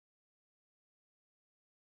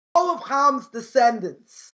of Ham's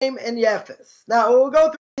descendants, Shem and Japheth. Now we'll go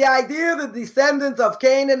through the idea that the descendants of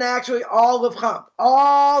Canaan actually all of Ham,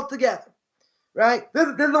 all together, right? This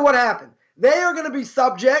is what happened. They are going to be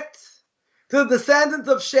subject to the descendants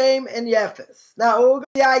of Shem and Japheth. Now we'll go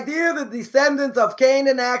through the idea that the descendants of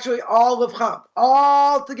Canaan actually all of Ham,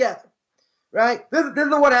 all together, right? This is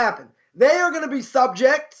what happened. They are going to be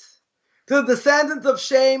subject to the descendants of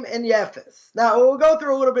Shem and Japheth. Now we'll go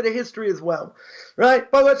through a little bit of history as well, right?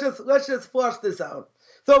 But let's just flush this out.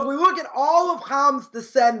 So if we look at all of Ham's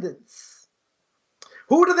descendants,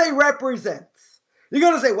 who do they represent? You're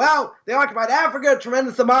going to say, well, they occupied Africa, a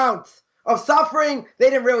tremendous amount of suffering. They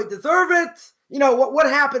didn't really deserve it. You know, what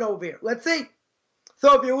happened over here? Let's see.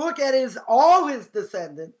 So if you look at all his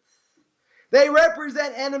descendants, they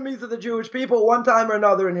represent enemies of the Jewish people one time or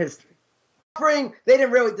another in history. Suffering, they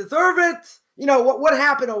didn't really deserve it. You know, what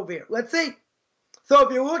happened over here? Let's see. So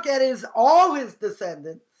if you look at all his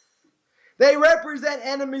descendants, they represent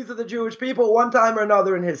enemies of the Jewish people one time or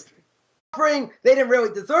another in history. Suffering, they didn't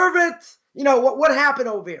really deserve it. You know, what happened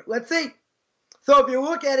over here? Let's see. So if you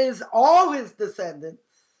look at all his descendants,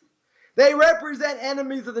 they represent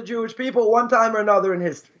enemies of the Jewish people one time or another in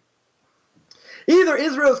history. Either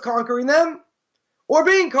Israel's conquering them or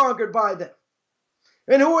being conquered by them.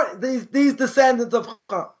 And who are these descendants of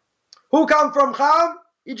Ham? Who come from Ham?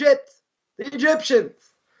 Egypt. The Egyptians.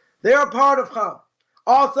 They are part of Ham.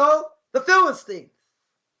 Also, the Philistines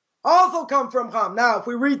also come from Ham. Now, if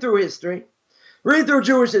we read through history, read through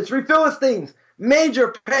Jewish history, Philistines,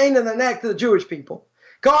 major pain in the neck to the Jewish people,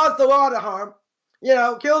 caused a lot of harm, you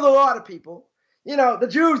know, killed a lot of people. You know, the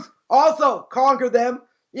Jews also conquered them,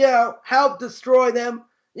 you know, helped destroy them,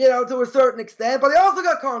 you know, to a certain extent, but they also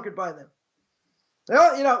got conquered by them.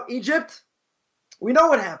 You know, Egypt, we know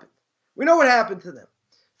what happened. We know what happened to them.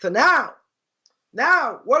 So now,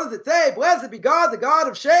 what does it say? Blessed be God, the God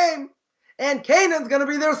of Shem, and Canaan's going to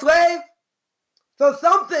be their slave. So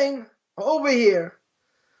something over here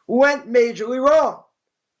went majorly wrong.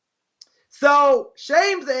 So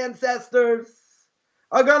Shem's ancestors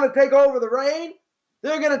are going to take over the reign.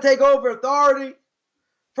 They're going to take over authority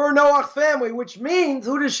for Noah's family, which means,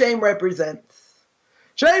 who does Shem represent?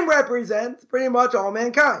 Shem represents pretty much all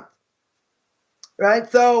mankind, right?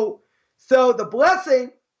 So the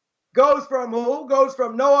blessing goes from who? Goes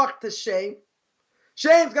from Noah to Shem.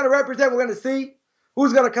 Shem's going to represent. We're going to see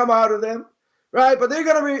who's going to come out of them, right? But they're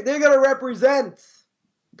going to represent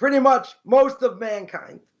pretty much most of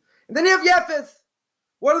mankind. And then you have Japheth.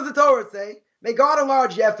 What does the Torah say? May God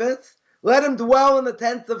enlarge Japheth. Let him dwell in the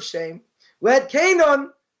tents of Shem. Let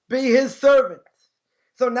Canaan be his servant.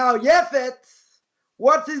 So now Japheth,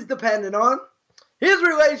 what's he dependent on? His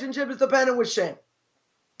relationship is dependent with Shem.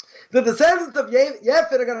 The descendants of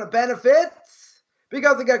Japheth are going to benefit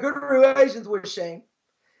because they got good relations with Shem.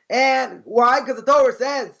 And why? Because the Torah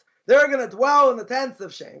says they're going to dwell in the tents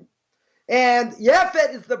of Shem. And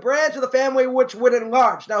Japheth is the branch of the family which would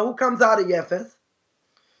enlarge. Now, who comes out of Japheth?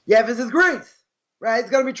 Japheth is Greece, right? It's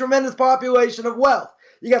going to be a tremendous population of wealth.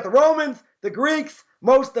 You got the Romans, the Greeks,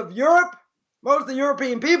 most of Europe, most of the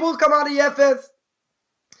European peoples come out of Japheth.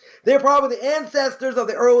 They're probably the ancestors of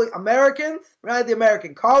the early Americans, right? The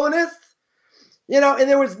American colonists. You know, and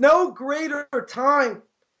there was no greater time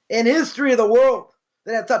in history of the world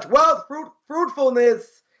that had such wealth,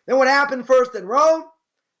 fruitfulness than what happened first in Rome.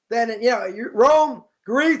 Then, you know, Rome,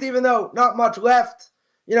 Greece, even though not much left,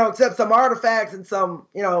 you know, except some artifacts and some,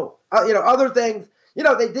 other things. You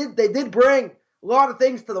know, they did bring a lot of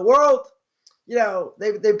things to the world. You know,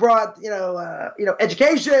 they brought,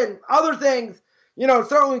 education, other things, you know,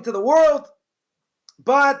 certainly to the world,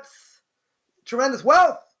 but tremendous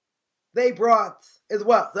wealth they brought as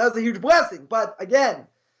well. So that was a huge blessing. But again,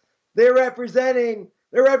 they're representing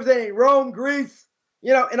Rome, Greece,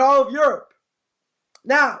 you know, and all of Europe.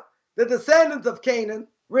 Now, the descendants of Canaan,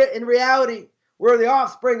 in reality, were the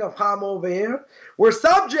offspring of Ham over here, were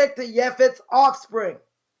subject to Japheth's offspring,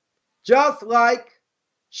 just like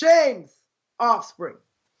Shem's offspring,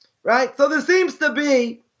 right? So there seems to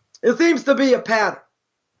be a pattern.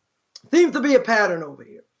 Seems to be a pattern over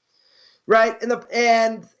here, right? And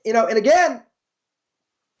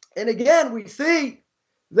again, we see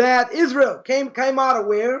that Israel came out of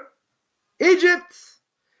where? Egypt.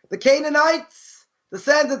 The Canaanites,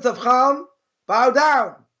 descendants of Ham, bow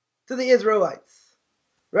down to the Israelites,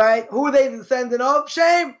 right? Who are they the descendant of?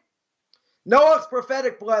 Shem. Noah's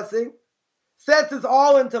prophetic blessing sets us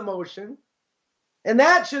all into motion, and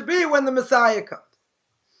that should be when the Messiah comes,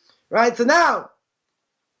 right? So now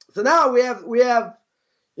we have a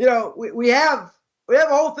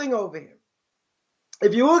whole thing over here.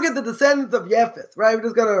 If you look at the descendants of Japheth, right? We're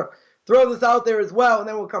just gonna throw this out there as well, and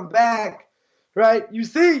then we'll come back, right? You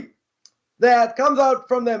see that comes out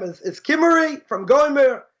from them is Kimmery from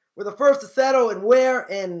Goimer, were the first to settle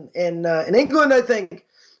in in England, I think,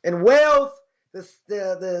 in Wales.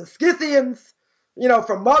 The Scythians,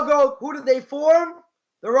 from Magog. Who did they form?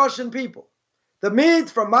 The Russian people. The Medes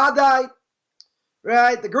from Madai,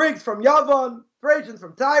 right? The Greeks from Yavon, Thracians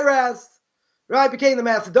from Tyras, right? Became the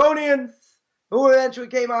Macedonians, who eventually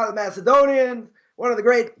came out of the Macedonians. One of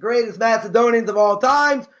the greatest Macedonians of all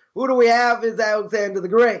times. Who do we have is Alexander the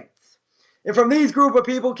Great. And from these group of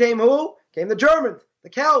people came who? Came the Germans, the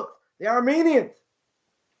Celts, the Armenians,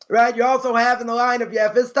 right? You also have in the line of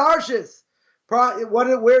Japheth, Tarshish.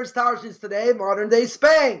 Where's Tarshish today? Modern day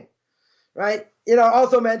Spain, right?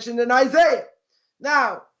 Also mentioned in Isaiah.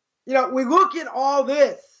 Now, we look at all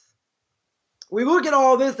this. We look at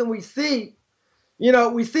all this and we see,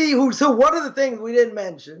 who's who. One of the things we didn't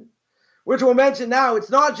mention, which we'll mention now, it's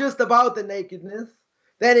not just about the nakedness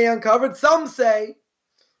that he uncovered. Some say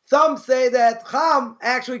that Shem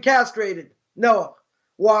actually castrated Noah.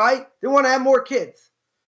 Why? They want to have more kids.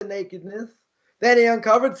 The nakedness that he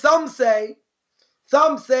uncovered. Some say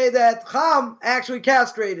that Shem actually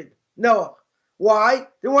castrated Noah. Why?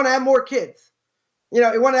 They want to have more kids. He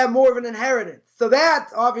want to have more of an inheritance. So that,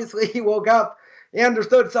 obviously, he woke up. He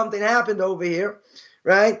understood something happened over here,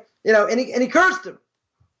 right? And he cursed him,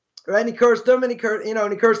 right? And he cursed him, and he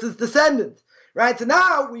cursed his descendants, right? So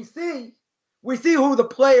now we see who the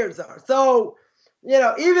players are. So,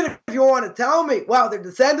 even if you want to tell me, well, their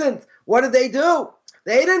descendants, what did they do?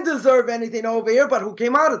 They didn't deserve anything over here, but who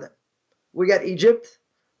came out of them? We got Egypt,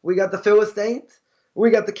 we got the Philistines,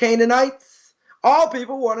 we got the Canaanites. All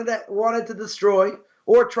people wanted to destroy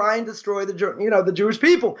or try and destroy the Jewish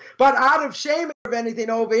people. But out of shame of anything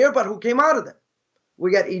over here, but who came out of them? We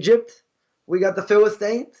got Egypt, we got the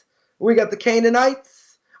Philistines, we got the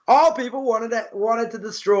Canaanites. All people wanted to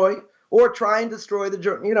destroy or try and destroy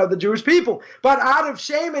the Jewish people. But out of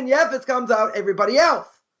Shem and Japheth comes out everybody else,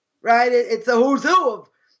 right? It's a who's who of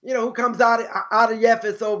who comes out of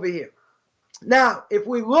Japheth over here. Now, if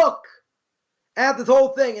we look at this whole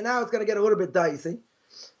thing, and now it's going to get a little bit dicey,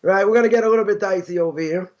 right? We're going to get a little bit dicey over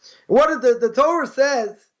here. What is the Torah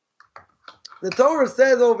says? The Torah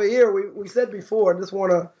says over here, we said before, I just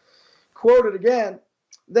want to quote it again,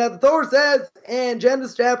 that the Torah says in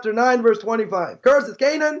Genesis chapter 9, verse 25, curses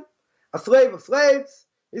Canaan, a slave of slaves.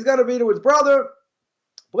 He's going to be to his brother.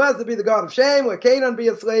 Blessed be the God of Shem, let Canaan be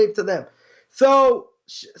a slave to them. So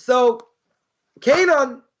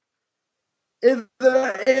Canaan is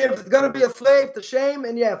going to be a slave to Shem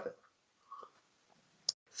and Japheth.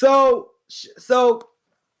 So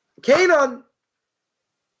Canaan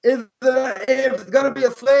is going to be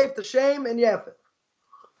a slave to Shem and Japheth.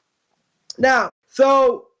 Now,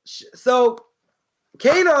 so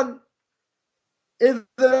Canaan is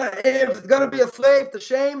going to be a slave to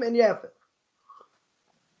Shem and Japheth.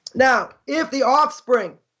 Now, if the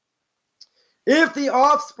offspring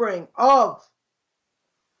of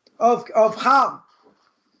Ham,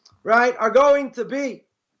 right, are going to be,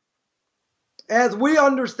 as we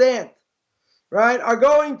understand, right, are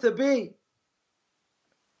going to be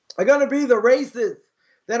the races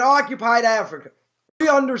that occupied Africa. We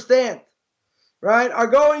understand, right, are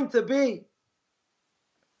going to be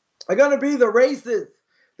the races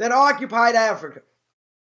that occupied Africa.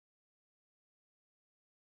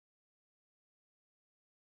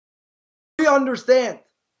 We understand,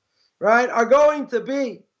 right, are going to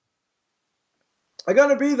be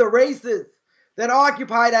the races that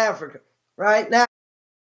occupied Africa, right? Now,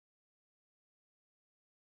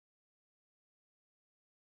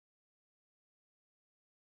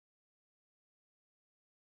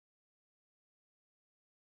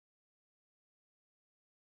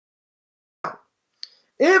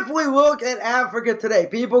 if we look at Africa today,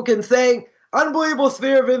 people can say unbelievable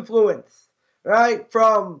sphere of influence, right?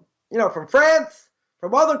 From France,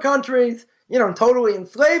 from other countries, totally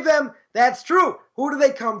enslave them. That's true. Who do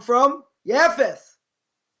they come from? Japheth.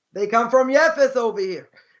 They come from Japheth over here,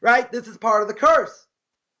 right? This is part of the curse.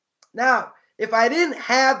 Now, if I didn't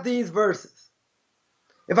have these verses,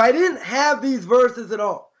 at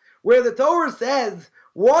all, where the Torah says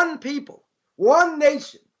one people, one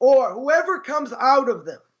nation, or whoever comes out of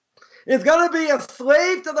them is going to be a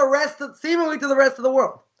slave to seemingly to the rest of the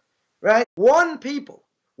world, right? One people,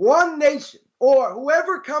 one nation, or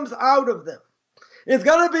whoever comes out of them is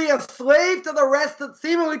going to be a slave to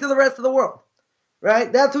seemingly to the rest of the world,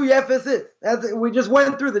 right? That's who Japheth is. We just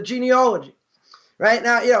went through the genealogy, right?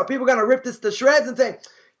 Now, people are going to rip this to shreds and say,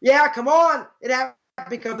 yeah, come on, it happened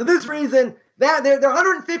because of this reason, that. There are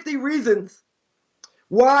 150 reasons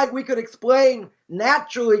why we could explain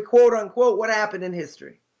naturally, quote unquote, what happened in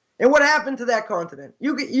history and what happened to that continent.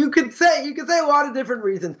 You could say a lot of different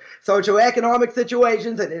reasons. Socioeconomic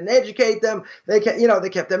situations, they didn't educate them, they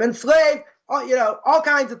kept them enslaved, all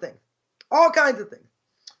kinds of things. All kinds of things.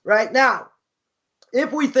 Right? Now,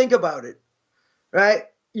 if we think about it, right,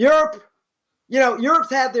 Europe's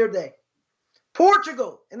had their day.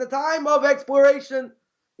 Portugal, in the time of exploration,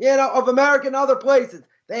 of America and other places,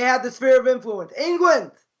 they had the sphere of influence.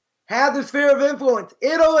 England had the sphere of influence.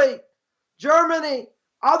 Italy, Germany,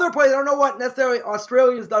 other places. I don't know what necessarily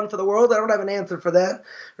Australia's done for the world. I don't have an answer for that,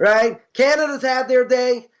 right? Canada's had their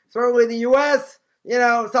day. Certainly the U.S.,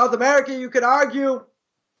 South America, you could argue.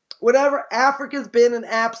 Whatever, Africa's been an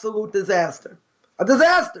absolute disaster. A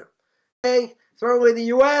disaster. Okay? Certainly the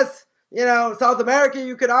U.S., South America,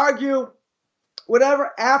 you could argue.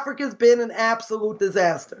 Whatever, Africa's been an absolute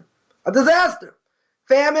disaster. A disaster.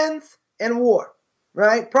 Famines and war,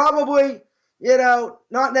 right? Probably,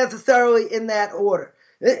 not necessarily in that order.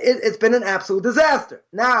 It's been an absolute disaster.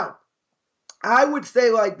 Now, I would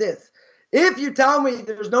say like this. If you tell me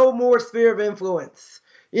there's no more sphere of influence,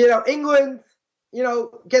 England,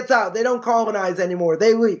 gets out. They don't colonize anymore.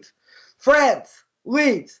 They leave. France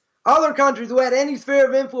leaves. Other countries who had any sphere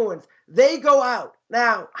of influence, they go out.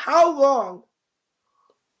 Now, how long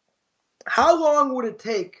would it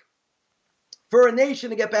take for a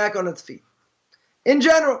nation to get back on its feet? In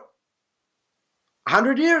general,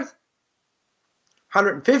 100 years?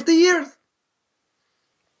 150 years?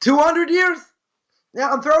 200 years?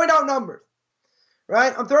 Now, I'm throwing out numbers,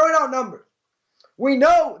 right? I'm throwing out numbers. We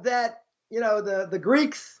know that, the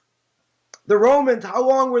Greeks, the Romans, how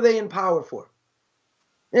long were they in power for?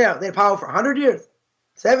 They had power for 100 years,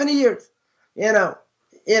 70 years, a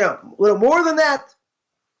little more than that,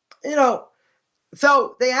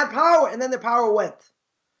 So they had power, and then the power went.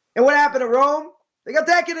 And what happened to Rome? They got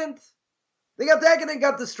decadent.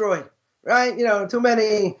 Got destroyed, right? Too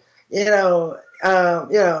many, too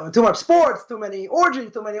much sports, too many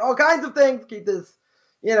orgies, too many all kinds of things. Keep this,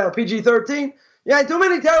 PG-13. Yeah, too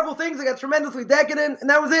many terrible things. They got tremendously decadent, and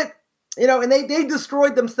that was it. And they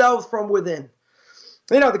destroyed themselves from within.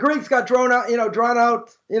 The Greeks got drawn out,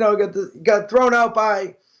 got thrown out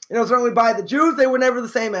by, certainly by the Jews. They were never the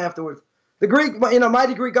same afterwards. The Greek,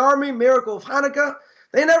 mighty Greek army, miracle of Hanukkah,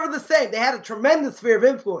 they're never the same. They had a tremendous sphere of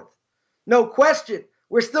influence. No question.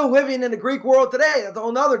 We're still living in the Greek world today. That's a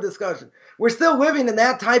whole other discussion. We're still living in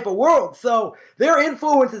that type of world. So their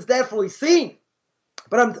influence is definitely seen.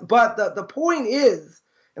 But the point is,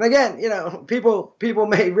 and again, people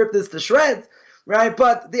may rip this to shreds, right?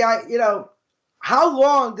 But how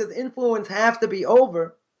long does influence have to be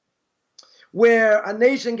over where a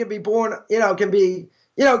nation can be born, can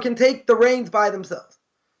take the reins by themselves?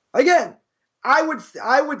 Again, I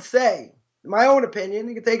would say, in my own opinion,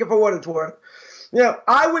 you can take it for what it's worth.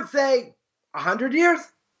 I would say 100 years,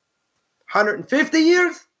 150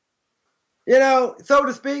 years, so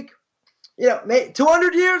to speak.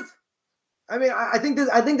 200 years. I mean, I think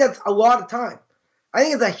that's a lot of time. I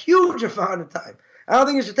think it's a huge amount of time. I don't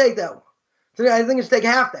think it should take that long. I think it should take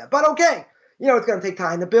half that. But okay, it's going to take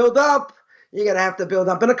time to build up. You're going to have to build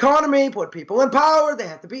up an economy, put people in power. They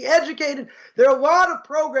have to be educated. There are a lot of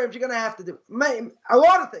programs you're going to have to do. A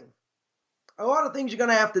lot of things. A lot of things you're going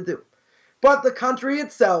to have to do. But the country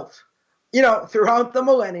itself, throughout the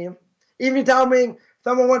millennium, even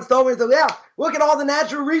someone once told me, yeah, look at all the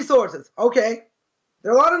natural resources. Okay,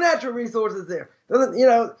 there are a lot of natural resources there.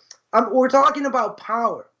 We're talking about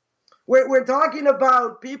power. We're talking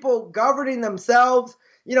about people governing themselves,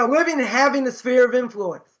 living and having a sphere of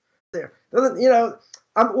influence there.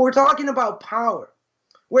 We're talking about power.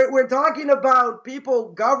 We're talking about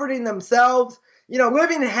people governing themselves,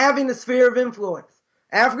 living and having a sphere of influence.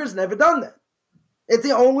 Africa's never done that. It's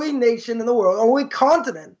the only nation in the world, only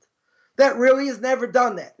continent that really has never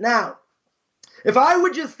done that. Now, if I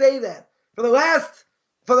would just say that for the last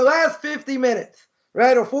 50 minutes,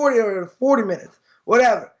 right, or 40 minutes,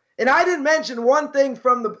 whatever, and I didn't mention one thing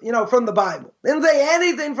from the Bible, didn't say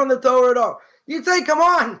anything from the Torah at all, you'd say, come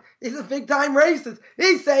on, he's a big-time racist.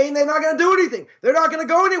 He's saying they're not going to do anything. They're not going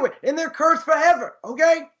to go anywhere, and they're cursed forever,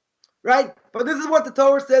 okay? Right? But this is what the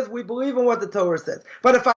Torah says. We believe in what the Torah says.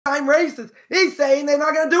 But if I'm racist, he's saying they're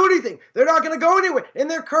not going to do anything. They're not going to go anywhere, and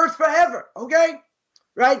they're cursed forever, okay?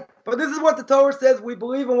 Right? But this is what the Torah says. We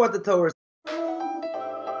believe in what the Torah says.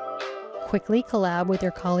 Quickly collab with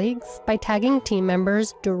your colleagues by tagging team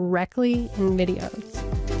members directly in videos.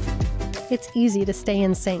 It's easy to stay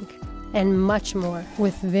in sync, and much more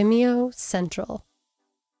with Vimeo Central.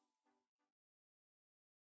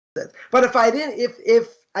 But if I didn't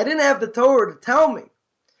have the Torah to tell me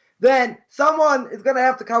then someone is going to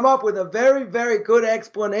have to come up with a very, very good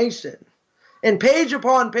explanation and page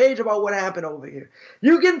upon page about what happened over here.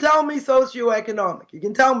 You can tell me socioeconomic. You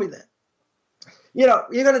can tell me that.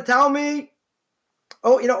 You're going to tell me,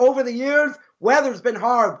 over the years, weather's been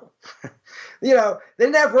horrible. They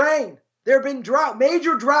didn't have rain. There have been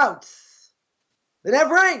major droughts. They didn't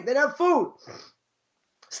have rain. They didn't have food.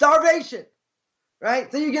 Starvation,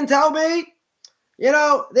 right? So you can tell me,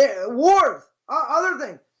 wars, other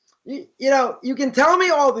things. You can tell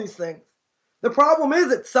me all these things. The problem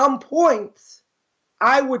is, at some point,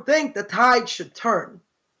 I would think the tide should turn.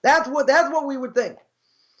 That's what we would think.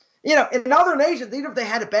 In other nations, even if they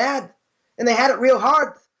had it bad and they had it real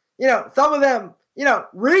hard, some of them,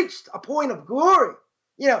 reached a point of glory.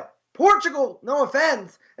 Portugal, no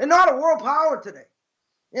offense, and not a world power today.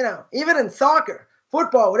 Even in soccer,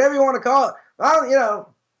 football, whatever you want to call it.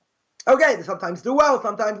 Well, okay, they sometimes do well,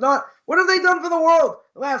 sometimes not. What have they done for the world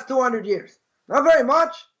the last 200 years? Not very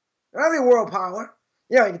much. They're not a world power.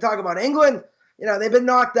 You can talk about England. They've been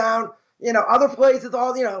knocked down. Other places,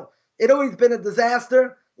 Italy's been a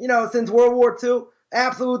disaster, since World War II.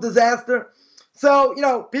 Absolute disaster. So,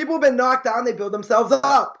 people have been knocked down. They build themselves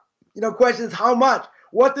up. Question is how much,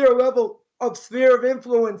 what their level of sphere of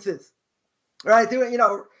influence is. Right?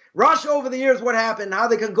 Russia over the years, what happened, how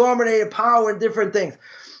they conglomerated power and different things.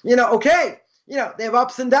 They have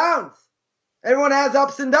ups and downs. Everyone has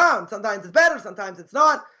ups and downs. Sometimes it's better, sometimes it's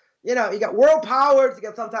not. You got world powers,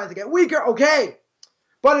 sometimes they get weaker, okay.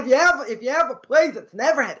 But if you have a place that's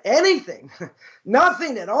never had anything,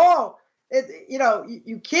 nothing at all,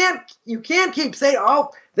 you can't keep saying,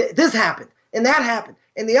 this happened and that happened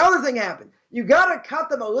and the other thing happened. You got to cut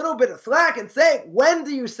them a little bit of slack and say, when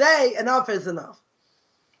do you say enough is enough?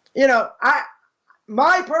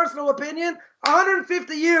 My personal opinion,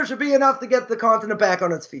 150 years should be enough to get the continent back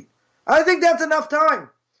on its feet. I think that's enough time.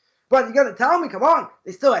 But you're going to tell me, come on,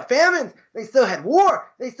 they still had famines, they still had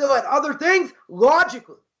war, they still had other things.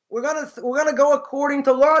 Logically, we're gonna go according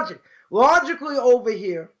to logic. Logically over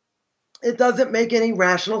here, it doesn't make any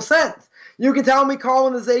rational sense. You can tell me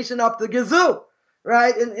colonization up the gazoo,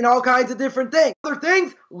 right? And all kinds of different things. Other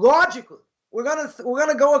things, logically, we're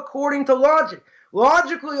gonna go according to logic.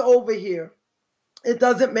 Logically over here, it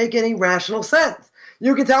doesn't make any rational sense.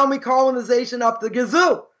 You can tell me colonization up the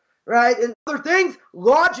gazoo, right? And other things,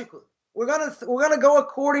 logically, we're gonna go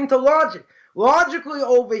according to logic. Logically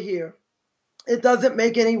over here, it doesn't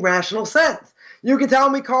make any rational sense. You can tell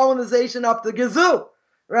me colonization up the gazoo,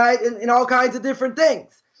 right? And all kinds of different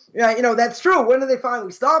things. Yeah, that's true. When did they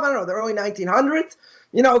finally stop? I don't know, the early 1900s.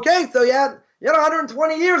 Okay, so you had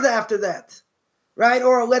 120 years after that, right?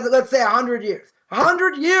 Or let's say 100 years.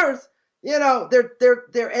 100 years,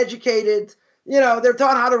 they're educated. They're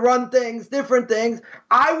taught how to run things, different things.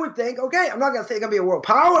 I would think, okay, I'm not going to say it's going to be a world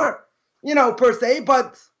power, per se,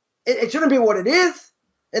 but it shouldn't be what it is.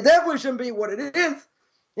 It definitely shouldn't be what it is.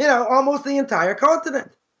 Almost the entire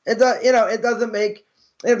continent. It doesn't make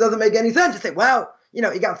any sense. You say, well, you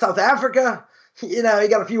got South Africa, you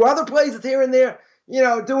got a few other places here and there,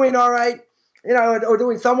 doing all right, or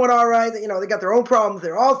doing somewhat all right. They got their own problems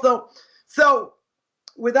there also. So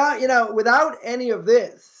without any of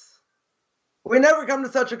this, we never come to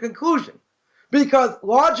such a conclusion, because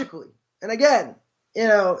logically, and again,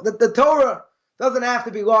 the Torah doesn't have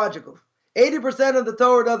to be logical. 80% of the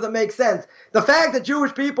Torah doesn't make sense. The fact that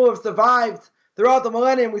Jewish people have survived throughout the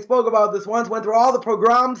millennium, we spoke about this once, went through all the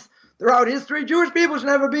pogroms throughout history, Jewish people should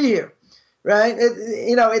never be here, right?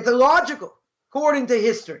 It's illogical according to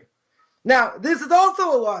history. Now, this is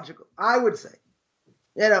also illogical, I would say.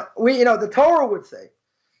 The Torah would say,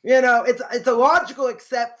 it's illogical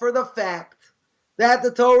except for the fact that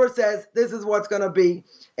the Torah says this is what's going to be,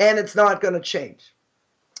 and it's not going to change.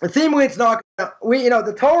 And seemingly it's not.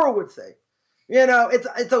 The Torah would say,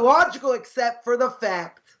 it's illogical except for the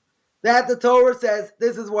fact that the Torah says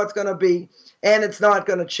this is what's going to be, and it's not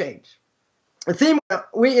going to change. And seemingly,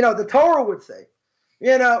 the Torah would say,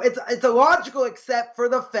 it's illogical except for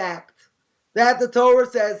the fact that the Torah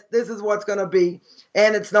says this is what's going to be,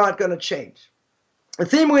 and it's not going to change. And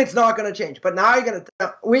seemingly it's not going to change. But now you're going to,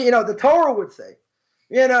 the Torah would say,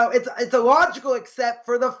 it's illogical except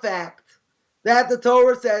for the fact that the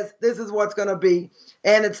Torah says this is what's going to be,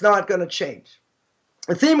 and it's not going to change.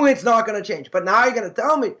 And seemingly it's not going to change. But now you're going to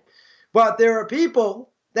tell me, but there are people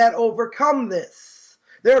that overcome this.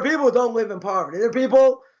 There are people who don't live in poverty. There are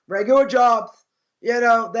people, regular jobs,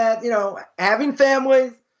 having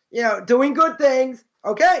families, doing good things.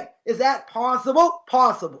 Okay, is that possible?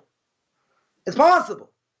 Possible. It's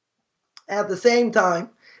possible. At the same time,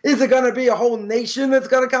 is it going to be a whole nation that's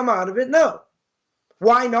going to come out of it? No.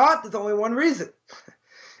 Why not? There's only one reason.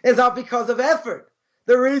 It's not because of effort.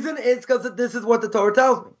 The reason is because this is what the Torah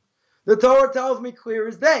tells me. The Torah tells me clear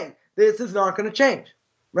as day. This is not going to change,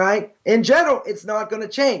 right? In general, it's not going to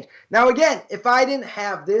change. Now, again, if I didn't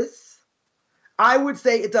have this, I would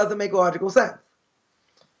say it doesn't make logical sense,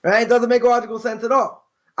 right? It doesn't make logical sense at all.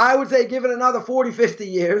 I would say give it another 40, 50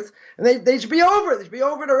 years, and they should be over it. They should be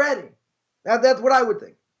over it already. That's what I would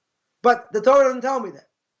think. But the Torah doesn't tell me that.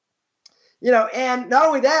 And not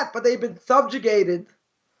only that, but they've been subjugated.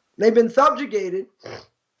 They've been subjugated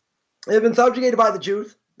by the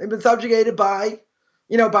Jews. They've been subjugated by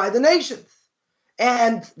the nations.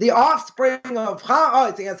 And the offspring of Ham,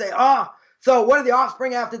 it's going to say, so what do the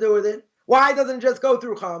offspring have to do with it? Why doesn't it just go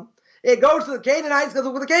through Ham? It goes to the Canaanites because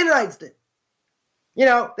of what the Canaanites did.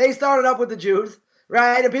 They started up with the Jews,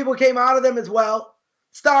 right? And people came out of them as well,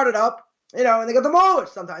 started up, and they got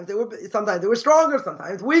demolished. Sometimes they were stronger,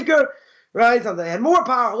 sometimes weaker, right? Sometimes they had more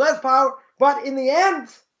power, less power. But in the end,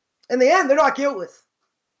 they're not guiltless.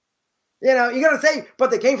 You're going to say,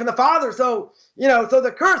 but they came from the Father, so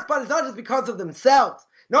they're cursed. But it's not just because of themselves,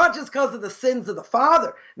 not just because of the sins of the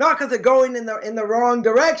Father, not because they're going in the wrong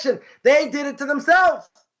direction. They did it to themselves.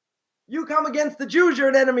 You come against the Jews, you're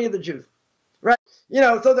an enemy of the Jews, right?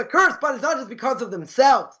 So they're cursed, but it's not just because of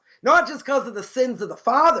themselves, not just because of the sins of the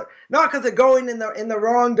Father, not because they're going in the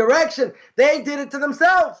wrong direction. They did it to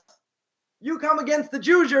themselves. You come against the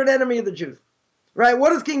Jews, you're an enemy of the Jews, right?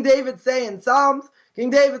 What does King David say in Psalms? King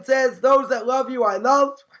David says, those that love you, I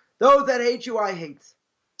love. Those that hate you, I hate.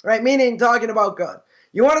 Right? Meaning, talking about God.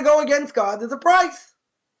 You want to go against God, there's a price.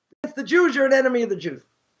 Against the Jews, you're an enemy of the Jews.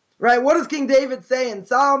 Right? What does King David say in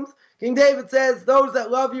Psalms? King David says, those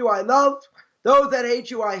that love you, I love. Those that hate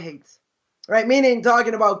you, I hate. Right? Meaning,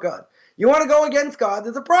 talking about God. You want to go against God,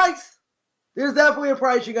 there's a price. There's definitely a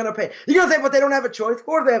price you're going to pay. You're going to say, but they don't have a choice. Of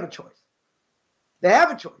course they have a choice. They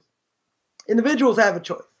have a choice. Individuals have a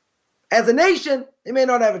choice. As a nation, they may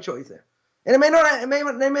not have a choice there. And they may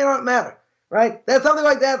not matter, right? That's something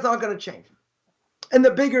like that's not going to change in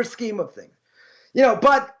the bigger scheme of things.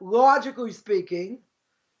 But logically speaking,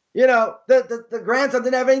 the grandson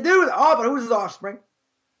didn't have anything to do with it. But who's his offspring?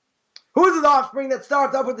 Who's his offspring that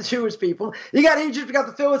starts up with the Jewish people? You got Egypt, you got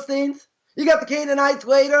the Philistines, you got the Canaanites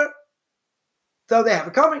later. So they have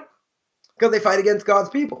it coming because they fight against God's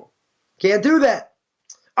people. Can't do that.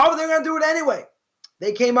 But they're going to do it anyway.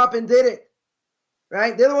 They came up and did it,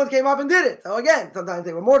 right? They're the ones who came up and did it. So again, sometimes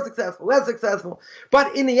they were more successful, less successful.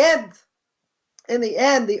 But in the end,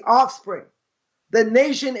 the offspring, the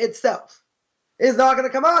nation itself, is not going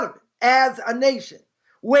to come out of it as a nation.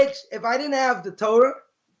 Which, if I didn't have the Torah,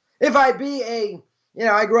 if I be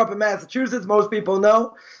I grew up in Massachusetts, most people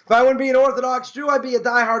know. If I wouldn't be an Orthodox Jew, I'd be a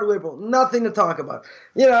diehard liberal. Nothing to talk about.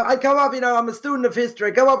 I'd come up, I'm a student of history.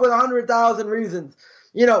 I'd come up with 100,000 reasons,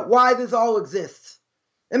 why this all exists.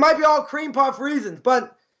 It might be all cream puff reasons,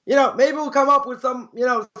 but, maybe we'll come up with some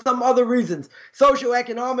other reasons,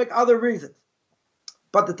 socioeconomic other reasons.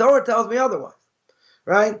 But the Torah tells me otherwise,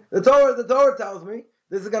 right? The Torah tells me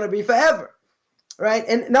this is going to be forever, right?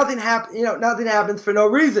 And nothing happens for no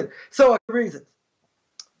reason. So reasons.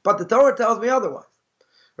 But the Torah tells me otherwise,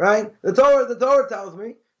 right? The Torah tells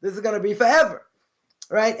me this is going to be forever,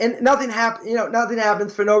 right? And nothing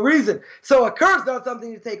happens for no reason. So a curse is not something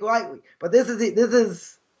you take lightly. But this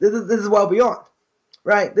is well beyond,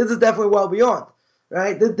 right? This is definitely well beyond,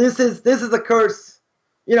 right? This is a curse,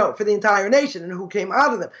 for the entire nation and who came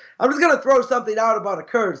out of them. I'm just going to throw something out about a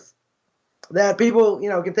curse that people,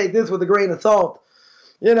 can take this with a grain of salt.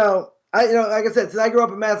 Like I said, since I grew up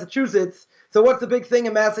in Massachusetts, so what's the big thing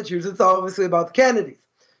in Massachusetts? Obviously about the Kennedys,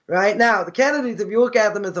 right? Now, the Kennedys, if you look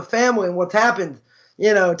at them as a family and what's happened,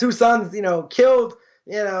 two sons, killed,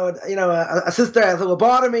 a sister has a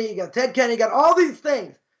lobotomy, you got Ted Kennedy, you got all these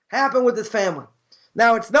things happen with this family.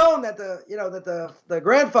 Now, it's known that the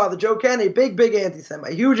grandfather, Joe Kennedy, big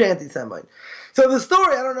anti-Semite, huge anti-Semite. So the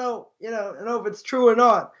story, I don't know if it's true or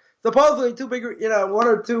not. Supposedly, one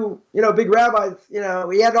or two, big rabbis, he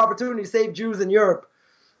had an opportunity to save Jews in Europe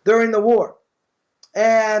during the war.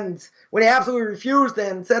 And when he absolutely refused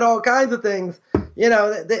and said all kinds of things,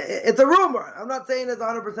 it's a rumor. I'm not saying it's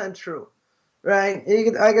 100% true, right?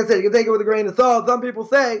 Like I said, you can take it with a grain of salt. Some people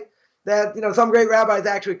say that, some great rabbis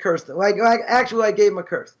actually cursed him, like gave him a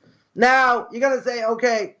curse. Now, you're going to say,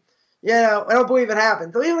 okay, I don't believe it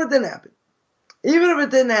happened. So even if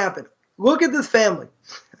it didn't happen, look at this family.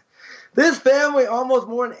 This family, almost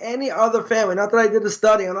more than any other family, not that I did a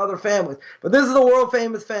study on other families, but this is a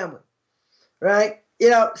world-famous family, right?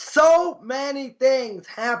 So many things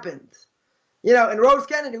happened. And Rose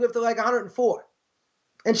Kennedy lived to like 104.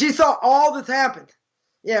 And she saw all this happen.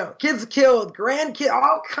 Kids killed, grandkids,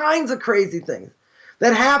 all kinds of crazy things.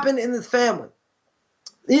 that happened in this family.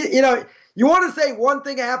 You know, you want to say one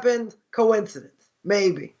thing happened, coincidence,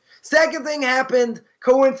 maybe. Second thing happened,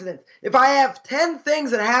 coincidence. If I have 10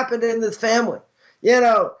 things that happened in this family,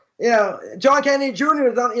 John Kennedy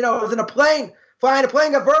Jr. was in a plane, flying a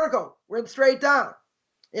plane, got vertigo, went straight down.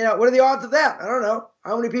 What are the odds of that? I don't know.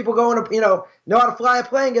 How many people know how to fly a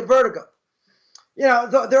plane, get vertigo?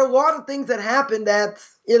 So there are a lot of things that happen that,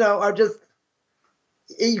 are just,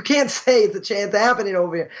 you can't say it's a chance happening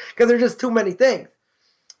over here because there's just too many things,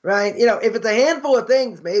 right? If it's a handful of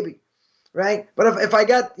things, maybe, right? But if I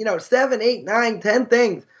got, 7, 8, 9, 10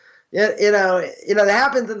 things, that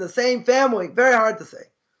happens in the same family, very hard to say.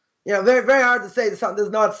 Very, very hard to say there's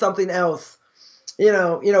not something else,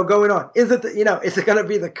 going on. Is it, is it going to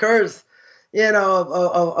be the curse,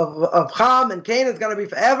 of Shem and Candace is going to be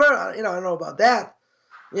forever? I don't know about that.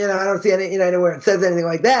 I don't see any, anywhere it says anything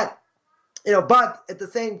like that. But at the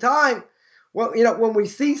same time, well, when we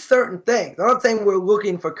see certain things, I'm not saying we're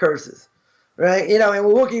looking for curses, right? And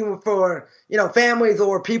we're looking for, families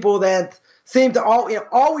or people that seem to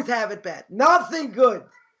always have it bad. Nothing good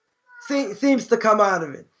seems to come out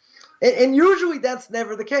of it. And usually that's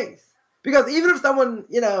never the case. Because even if someone,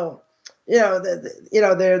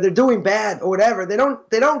 they're doing bad or whatever, they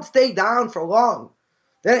don't stay down for long.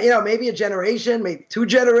 Maybe a generation, maybe 2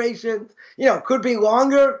 generations, could be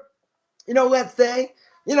longer, let's say,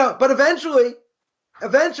 but eventually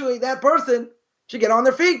that person should get on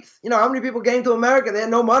their feet. How many people came to America? They had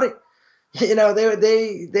no money.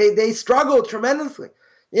 They struggled tremendously,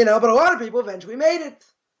 but a lot of people eventually made it,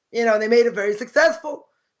 and they made it very successful,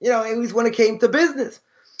 at least when it came to business.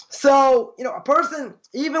 So, a person,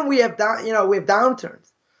 even we have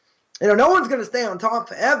downturns. No one's going to stay on top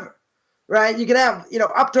forever, right? You can have,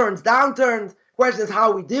 upturns, downturns. Question is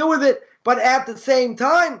how we deal with it. But at the same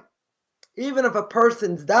time, even if a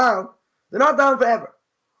person's down, they're not down forever.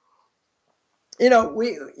 We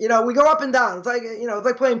go up and down. It's like, it's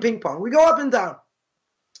like playing ping pong. We go up and down.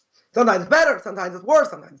 Sometimes it's better, sometimes it's worse,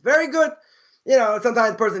 sometimes it's very good.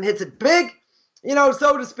 Sometimes the person hits it big,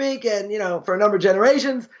 so to speak, and, for a number of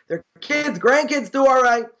generations, their kids, grandkids do all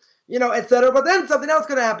right, etc. But then something else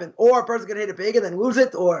could happen. Or a person could hit it big and then lose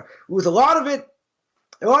it, or lose a lot of it.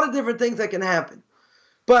 A lot of different things that can happen.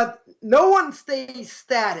 But no one stays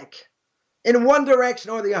static in one direction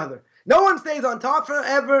or the other. No one stays on top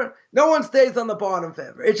forever. No one stays on the bottom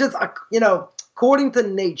forever. It's just, according to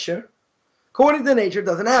nature. According to nature, it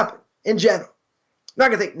doesn't happen in general. I'm not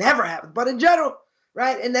going to say it never happens, but in general,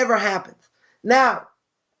 right, it never happens. Now,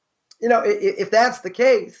 if that's the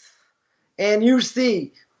case, and you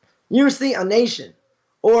see a nation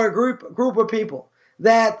or a group of people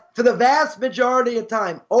that for the vast majority of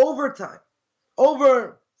time,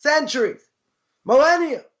 over centuries,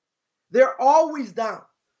 millennia, they're always down.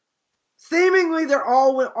 Seemingly, they're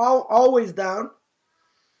always down.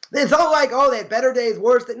 It's not like, they had better days,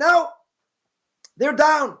 worse days. No, they're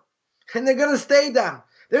down, and they're going to stay down.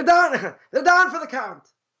 They're down. They're down for the count.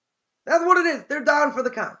 That's what it is. They're down for the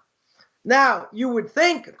count. Now, you would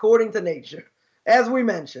think, according to nature, as we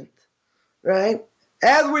mentioned, right?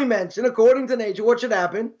 As we mentioned, according to nature, what should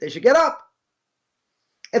happen? They should get up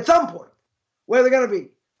at some point, where they're going to be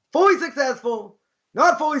fully successful,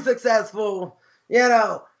 not fully successful,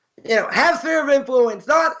 have sphere of influence,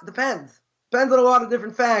 not, depends on a lot of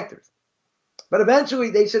different factors. But eventually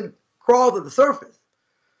they should crawl to the surface.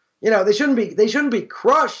 They shouldn't be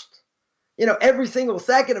crushed, every single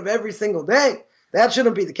second of every single day. That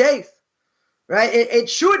shouldn't be the case, right? It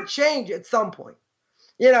should change at some point.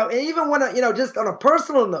 And even when, just on a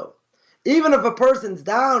personal note, even if a person's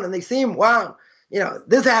down and they seem, wow,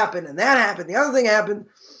 this happened and that happened, the other thing happened,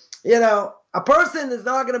 a person is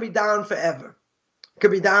not going to be down forever.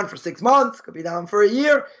 Could be down for 6 months, could be down for a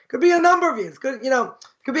year, could be a number of years, could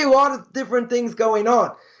be a lot of different things going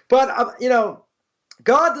on. But,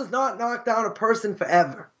 God does not knock down a person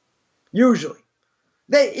forever, usually.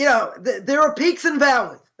 There are peaks and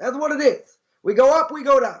valleys. That's what it is. We go up, we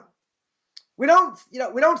go down. We don't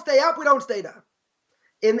stay up, we don't stay down.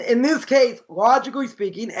 In this case, logically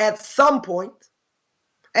speaking, at some point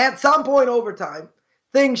over time,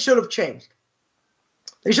 things should have changed.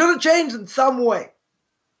 They should have changed in some way.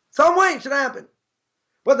 Some way it should happen.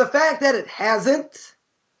 But the fact that it hasn't,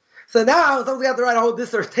 so now someone's got to write a whole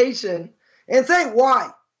dissertation and say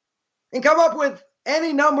why. And come up with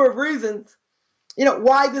any number of reasons,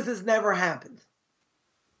 why this has never happened.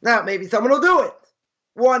 Now, maybe someone will do it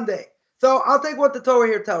one day. So I'll take what the Torah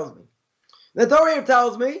here tells me. The Torah here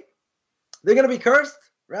tells me they're going to be cursed,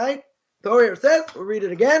 right? The Torah here says, we'll read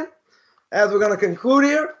it again, as we're going to conclude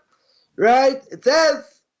here, right? It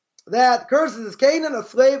says that curses is Canaan, a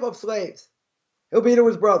slave of slaves. He'll be to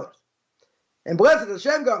his brothers. And blessed is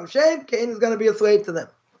Shem, God of Shem, Cain is going to be a slave to them.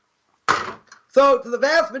 So to the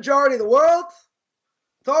vast majority of the world,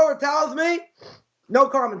 Torah tells me, no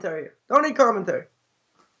commentary here. Don't need commentary.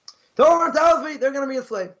 Torah tells me they're going to be a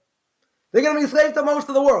slave. They're going to be a slave to most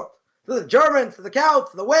of the world. To the Germans, to the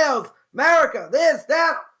Celts, to the Wales, America, this,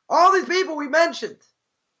 that, all these people we mentioned.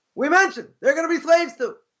 They're going to be slaves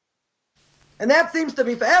to. And that seems to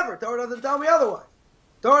be forever. Torah doesn't tell me otherwise.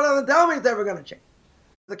 Torah doesn't tell me it's ever going to change.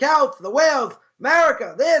 The Celts, the Wales,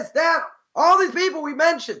 America, this, that, all these people we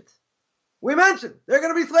mentioned, they're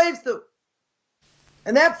going to be slaves to.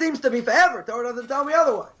 And that seems to be forever. Torah doesn't tell me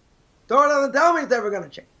otherwise. Torah doesn't tell me it's ever going to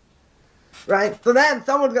change. Right? So then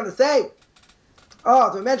someone's going to say, oh,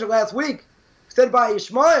 as we mentioned last week, said by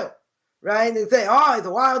Ishmael, right? And they say, oh, he's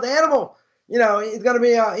a wild animal. You know, he's going to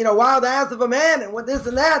be a wild ass of a man and with this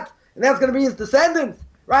and that's going to be his descendants.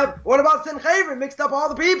 Right? What about Sancheriv? Mixed up all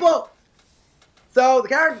the people. So the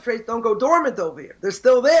character traits don't go dormant over here. They're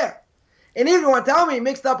still there. And even if you want to tell me he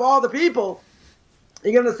mixed up all the people,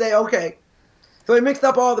 you're going to say, okay, so he mixed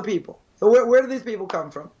up all the people. So where do these people come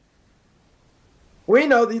from? We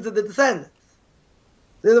know these are the descendants.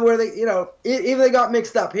 These are where they, even they got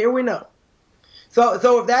mixed up. Here we know.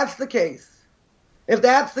 So if that's the case, even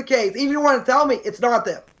if you want to tell me it's not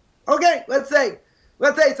them. Okay, let's say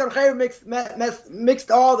Sancheriv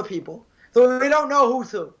mixed all the people. So we don't know who's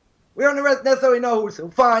who. We don't necessarily know who's who.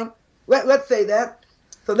 Fine. Let's say that.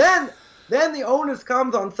 So then the onus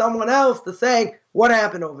comes on someone else to say what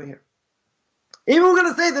happened over here. Even we're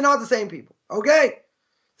going to say they're not the same people. Okay?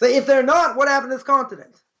 So if they're not, what happened to this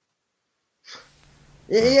continent?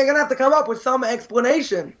 You're going to have to come up with some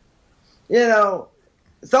explanation.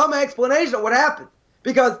 Some explanation of what happened.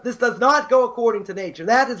 Because this does not go according to nature.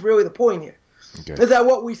 That is really the point here. Okay. Is that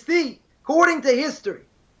what we see according to history,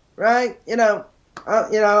 right? I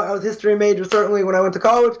was a history major certainly when I went to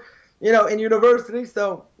college, in university,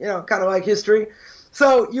 so, kind of like history.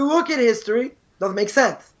 So you look at history, doesn't make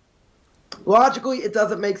sense. Logically, it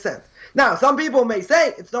doesn't make sense. Now, some people may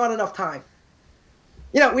say it's not enough time.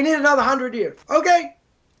 We need another 100 years. Okay,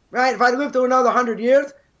 right? If I live to another 100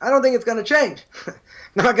 years, I don't think it's going to change.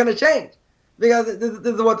 Not going to change. Because this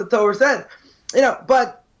is what the Torah says.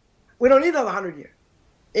 But we don't need another 100 years.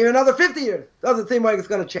 Even another 50 years doesn't seem like it's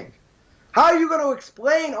going to change. How are you going to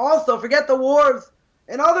explain also, forget the wars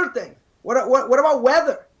and other things. What about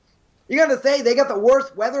weather? You're going to say they got the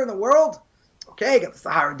worst weather in the world? Okay, you got the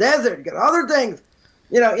Sahara Desert, you got other things,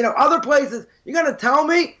 other places. You're going to tell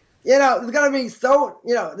me, there's going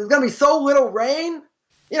to be so little rain?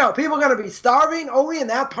 People are going to be starving only in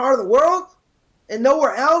that part of the world and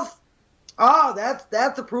nowhere else? Oh,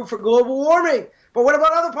 that's a proof for global warming. But what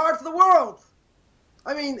about other parts of the world?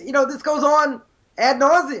 I mean, this goes on ad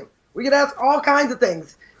nauseum. We could ask all kinds of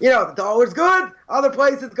things. The dollar's good, other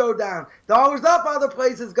places go down. Dollar's up, other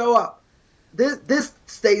places go up. This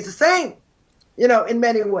stays the same, in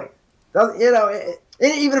many ways.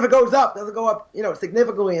 Even if it goes up, doesn't go up,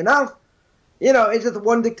 significantly enough. It's just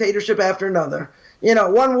one dictatorship after another.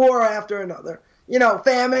 One war after another.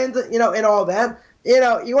 Famines, and all that.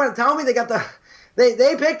 You want to tell me they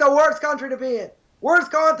picked the worst country to be in.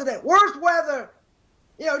 Worst continent, worst weather.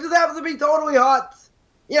 It just happens to be totally hot.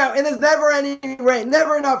 And there's never any rain,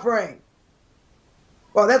 never enough rain.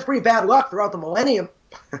 Well, that's pretty bad luck throughout the millennium.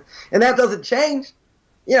 And that doesn't change.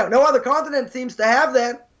 No other continent seems to have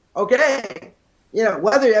that. Okay.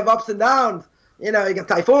 Whether you have ups and downs, you got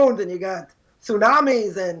typhoons and you got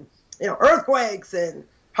tsunamis and, earthquakes and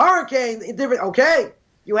hurricanes and different, okay.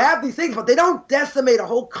 You have these things, but they don't decimate a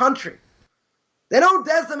whole country. They don't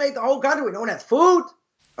decimate the whole country. We don't have food.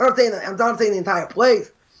 I'm not saying the entire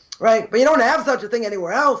place, right? But you don't have such a thing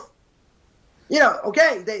anywhere else.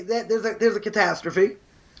 Okay, there's a catastrophe.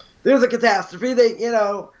 There's a catastrophe.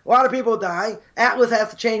 A lot of people die. Atlas has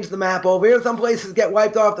to change the map over here. Some places get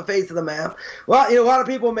wiped off the face of the map. Well, a lot of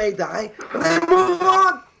people may die, but they move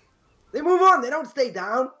on. They move on. They don't stay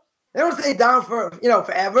down. They don't stay down for,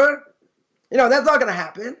 forever. That's not going to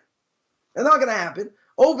happen. That's not going to happen.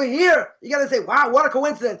 Over here, you got to say, wow, what a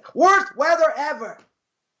coincidence. Worst weather ever.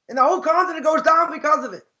 And the whole continent goes down because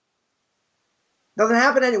of it. Doesn't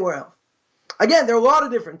happen anywhere else. Again, there are a lot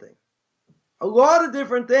of different things. A lot of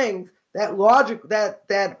different things that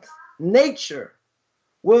that nature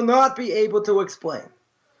will not be able to explain.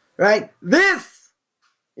 Right? This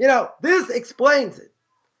explains it.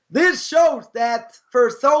 This shows that for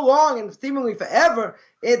so long and seemingly forever,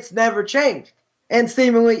 it's never changed. And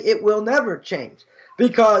seemingly it will never change.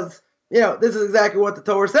 Because, this is exactly what the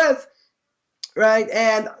Torah says. Right?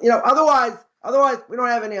 And, otherwise, we don't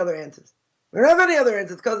have any other answers. We don't have any other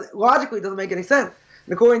answers because logically it doesn't make any sense.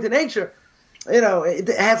 And according to nature, it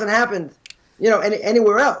hasn't happened,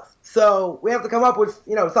 anywhere else. So we have to come up with,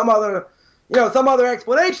 some other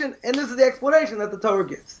explanation, and this is the explanation that the Torah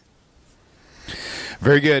gives.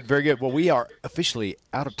 Very good, very good. Well, we are officially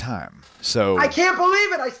out of time. So I can't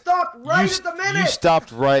believe it. I stopped right at the minute. You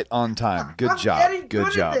stopped right on time. Good job.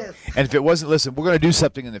 Good job. And if it wasn't, listen, we're going to do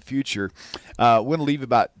something in the future. We're going to leave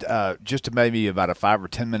about maybe about a 5 or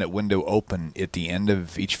 10 minute window open at the end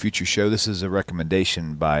of each future show. This is a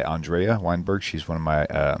recommendation by Andrea Weinberg. She's one of my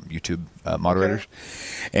YouTube moderators.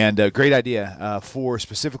 Okay. And great idea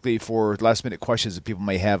specifically for last minute questions that people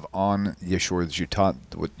may have on Yeshua that you taught,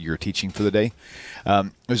 what you're teaching for the day.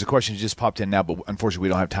 There's a question that just popped in now, but unfortunately we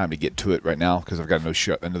don't have time to get to it right now because I've got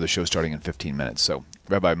another show starting in 15 minutes. So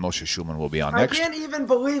Rabbi Moshe Schulman will be on next. I can't even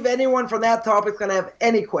believe anyone from that topic is going to have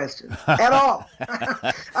any questions at all.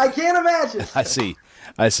 I can't imagine.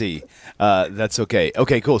 I see. That's okay.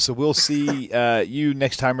 Okay, cool. So we'll see you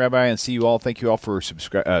next time, Rabbi, and see you all. Thank you all for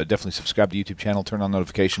definitely subscribe to the YouTube channel, turn on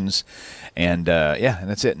notifications, and and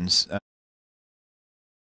that's it. And